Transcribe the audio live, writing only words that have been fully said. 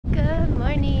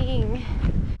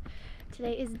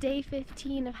Today is day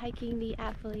 15 of hiking the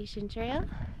Appalachian Trail.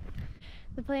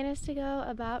 The plan is to go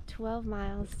about 12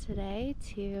 miles today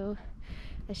to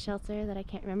a shelter that I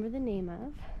can't remember the name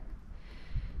of.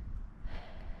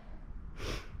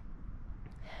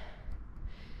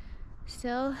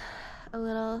 Still a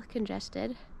little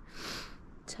congested,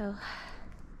 so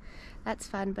that's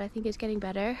fun, but I think it's getting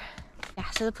better. Yeah,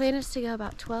 so the plan is to go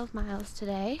about 12 miles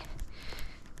today,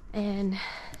 and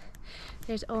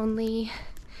there's only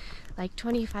like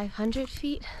 2,500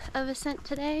 feet of ascent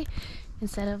today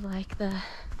instead of like the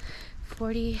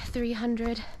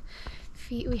 4,300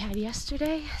 feet we had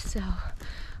yesterday, so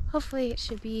hopefully it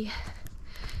should be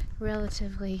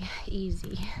relatively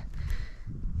easy.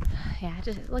 Yeah,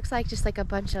 it looks like just like a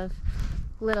bunch of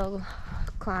little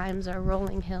climbs or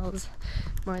rolling hills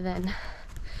more than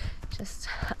just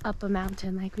up a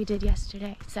mountain like we did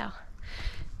yesterday, so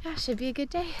yeah, should be a good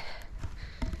day.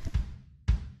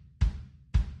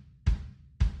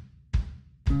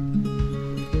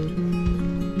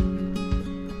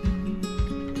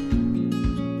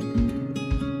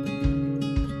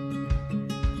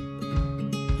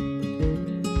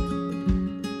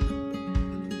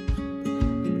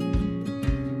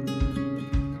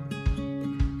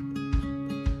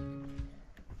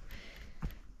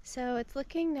 So it's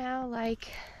looking now like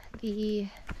the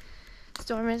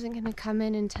storm isn't going to come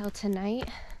in until tonight,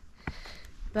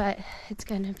 but it's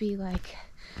going to be like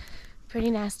a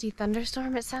pretty nasty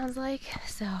thunderstorm, it sounds like.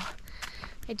 So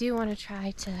I do want to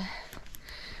try to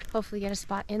hopefully get a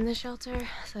spot in the shelter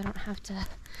so I don't have to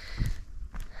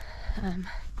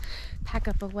pack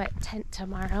up a wet tent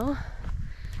tomorrow.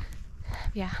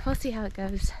 Yeah, we'll see how it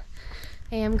goes.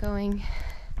 I am going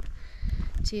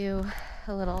to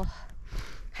a little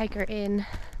hiker inn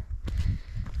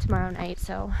tomorrow night,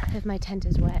 so if my tent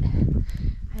is wet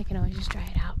I can always just dry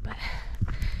it out, but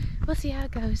we'll see how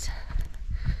it goes.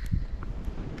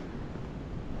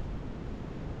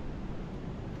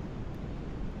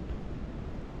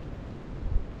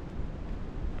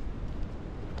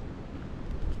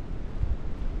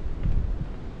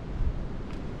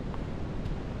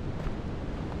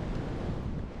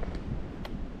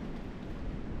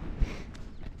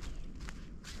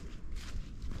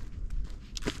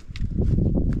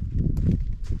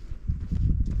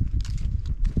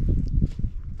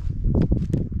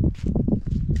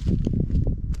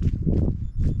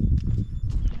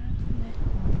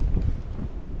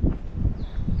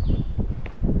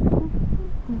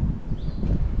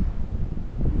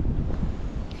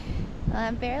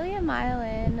 I'm barely a mile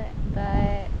in,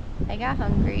 but I got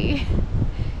hungry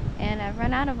and I've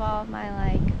run out of all of my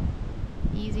like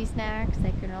easy snacks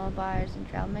like granola bars and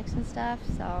trail mix and stuff,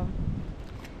 so I'm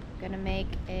gonna make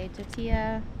a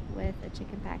tortilla with a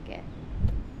chicken packet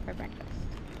for breakfast.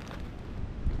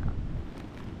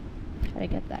 Try to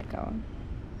get that going.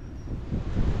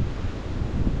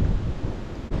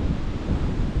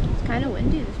 It's kind of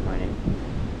windy this morning.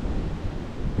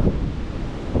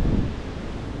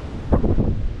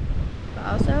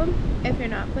 Also, if you're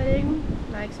not putting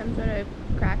like some sort of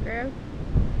cracker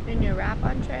in your wrap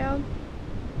on trail,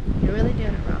 you're really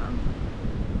doing it wrong.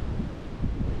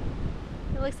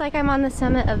 It looks like I'm on the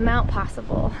summit of Mount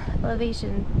Possible,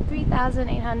 elevation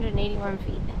 3,881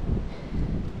 feet.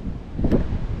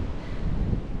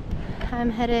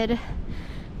 I'm headed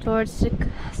towards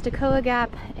Stokoa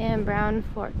Gap and Brown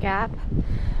Fork Gap.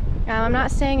 I'm not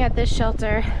staying at this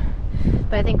shelter,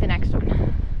 but I think the next one.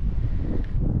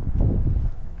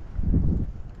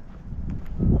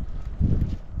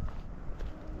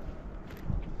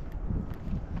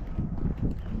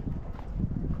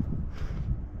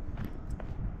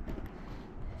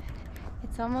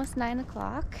 It's almost 9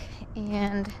 o'clock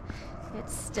and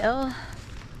it's still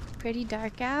pretty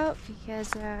dark out because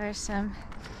there are some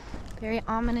very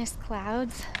ominous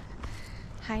clouds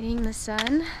hiding the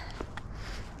sun.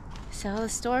 So the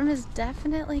storm is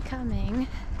definitely coming,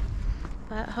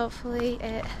 but hopefully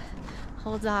it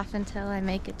holds off until I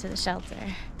make it to the shelter.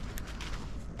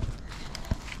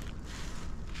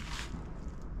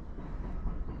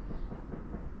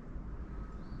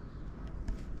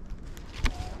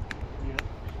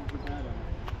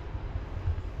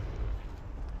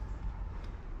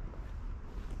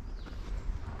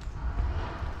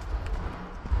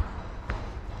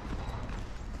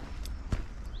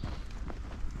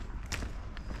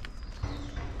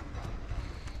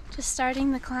 Just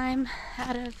starting the climb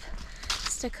out of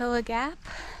Stokoa Gap.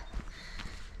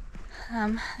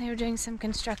 They were doing some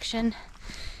construction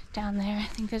down there. I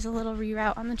think there's a little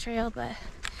reroute on the trail, but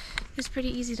it was pretty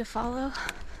easy to follow,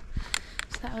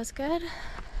 so that was good.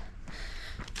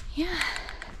 Yeah,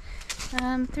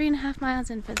 3.5 miles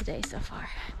in for the day so far.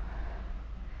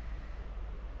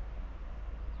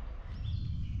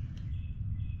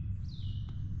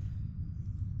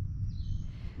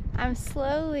 I'm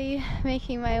slowly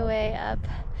making my way up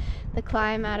the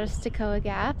climb out of Stokoe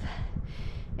Gap.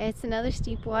 It's another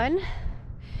steep one.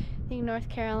 I think North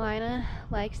Carolina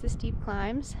likes the steep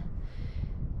climbs.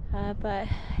 But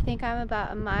I think I'm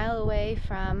about a mile away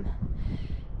from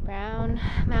Brown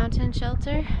Mountain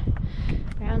Shelter.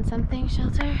 Brown something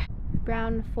shelter.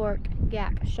 Brown Fork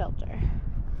Gap Shelter.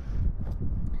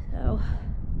 So,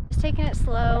 just taking it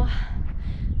slow.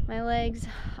 My legs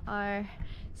are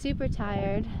super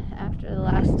tired after the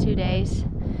last 2 days,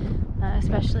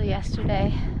 especially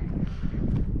yesterday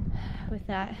with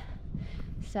that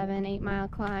 7-8 mile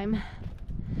climb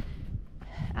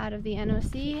out of the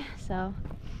NOC. So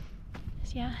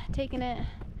yeah, taking it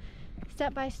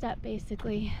step by step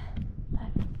basically.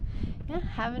 But yeah,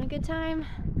 having a good time.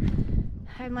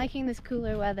 I'm liking this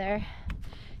cooler weather.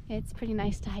 It's pretty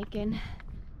nice to hike in.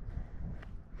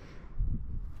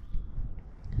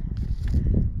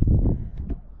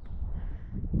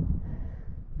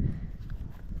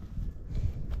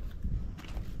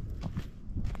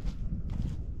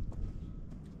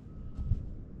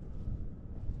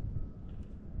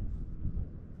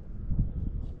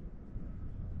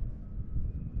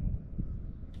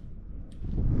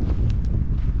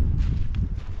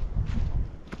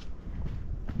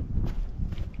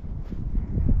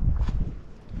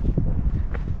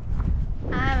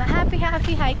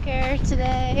 Happy hiker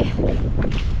today.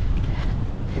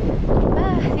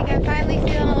 I think I'm finally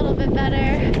feeling a little bit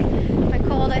better. My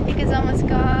cold I think is almost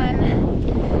gone.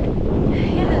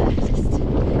 Yeah, just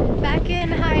back in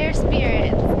higher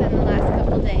spirits than the last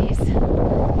couple days.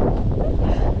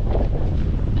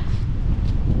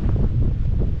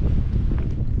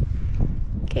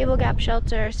 Cable Gap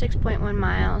Shelter, 6.1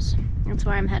 miles. That's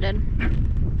where I'm headed.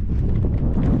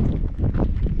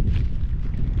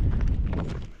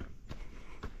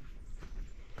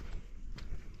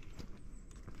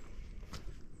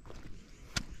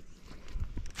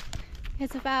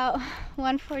 It's about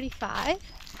 1:45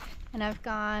 and I've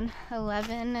gone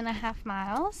 11.5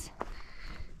 miles.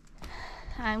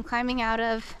 I'm climbing out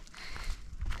of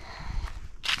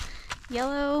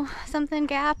Yellow something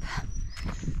Gap,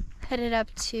 headed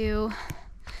up to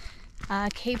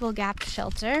Cable Gap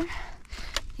Shelter.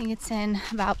 I think it's in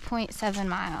about 0.7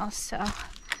 miles. So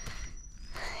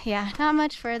yeah, not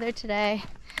much further today,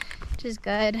 which is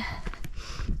good.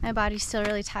 My body's still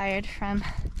really tired from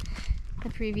the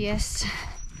previous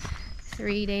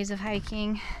 3 days of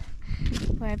hiking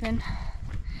where I've been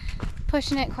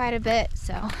pushing it quite a bit.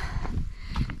 So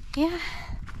yeah,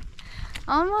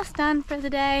 almost done for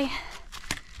the day.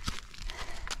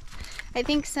 I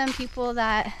think some people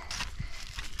that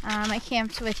I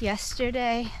camped with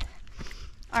yesterday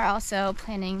are also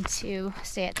planning to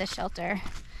stay at the shelter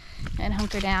and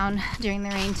hunker down during the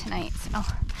rain tonight. So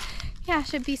yeah,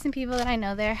 should be some people that I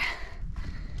know there.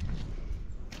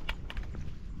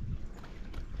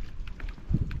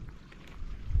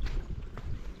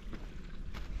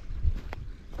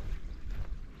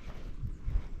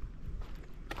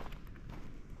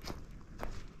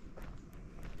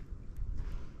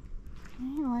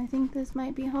 Well, I think this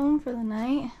might be home for the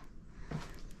night.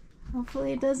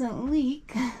 Hopefully it doesn't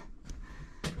leak.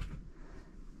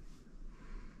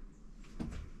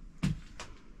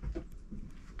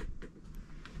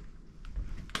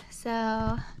 So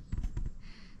I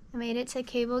made it to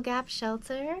Cable Gap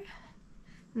Shelter.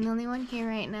 I'm the only one here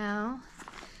right now.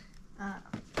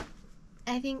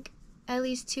 I think at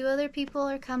least 2 other people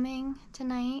are coming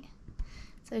tonight,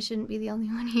 so I shouldn't be the only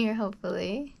one here,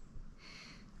 hopefully.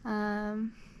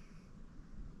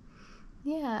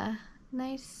 Yeah,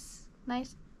 nice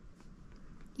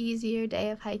easier day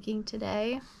of hiking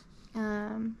today.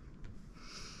 The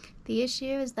issue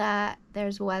is that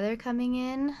there's weather coming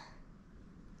in,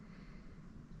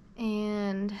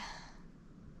 and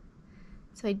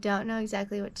so I don't know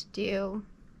exactly what to do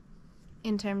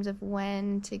in terms of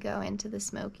when to go into the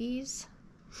Smokies.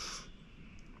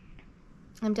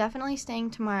 I'm definitely staying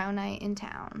tomorrow night in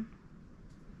town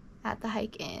at the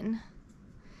Hike Inn,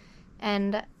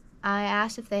 and I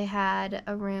asked if they had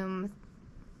a room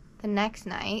the next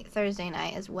night, Thursday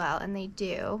night as well, and they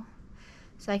do.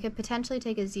 So I could potentially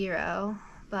take a 0,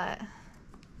 but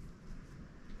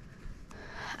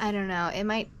I don't know. It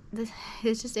might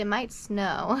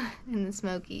snow in the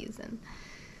Smokies, and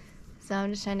so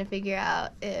I'm just trying to figure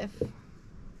out if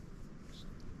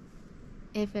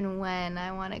and when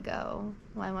I want to go.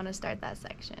 Well, I want to start that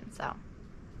section. So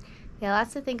yeah,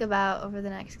 lots to think about over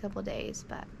the next couple days,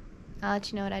 but I'll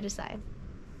let you know what I decide.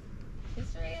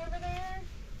 Is Ray over there?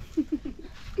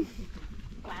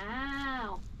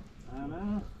 Wow. I don't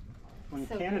know. 25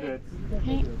 candidates.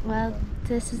 Right, well,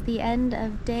 this is the end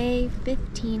of day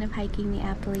 15 of hiking the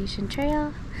Appalachian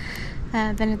Trail.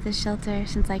 I've been at this shelter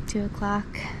since like 2 o'clock.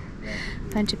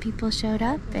 A bunch of people showed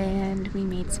up and we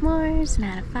made s'mores and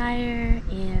had a fire,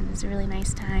 and it was a really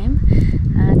nice time.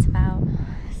 It's about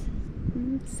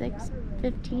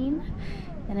 6:15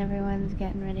 and everyone's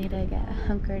getting ready to get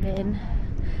hunkered in.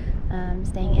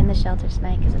 Staying in the shelter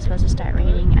tonight because it's supposed to start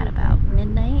raining at about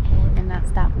midnight and not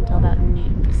stop until about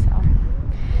noon. So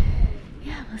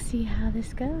yeah, we'll see how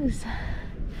this goes.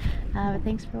 But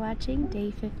thanks for watching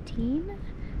day 15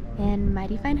 and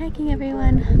mighty fine hiking,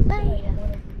 everyone.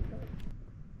 Bye!